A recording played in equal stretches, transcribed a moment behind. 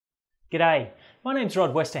G'day, my name's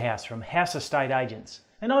Rod Westerhouse from House Estate Agents,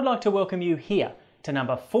 and I'd like to welcome you here to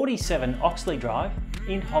number 47 Oxley Drive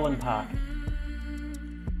in Holland Park.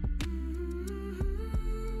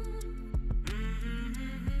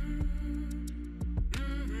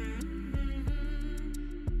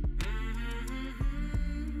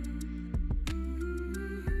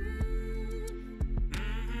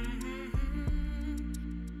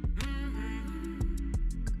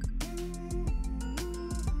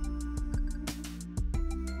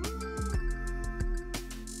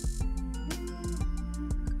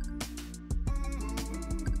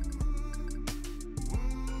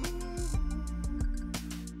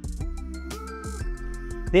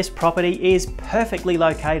 This property is perfectly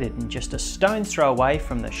located and just a stone's throw away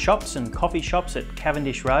from the shops and coffee shops at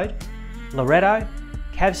Cavendish Road, Loretto,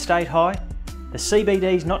 Cav State High, the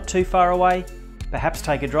CBD's not too far away, perhaps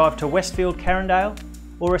take a drive to Westfield Carindale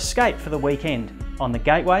or escape for the weekend on the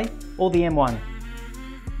Gateway or the M1.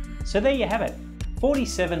 So there you have it,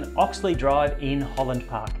 47 Oxley Drive in Holland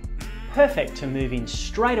Park. Perfect to move in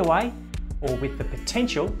straight away or with the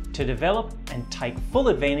potential to develop and take full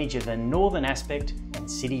advantage of the northern aspect and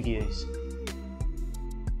city views.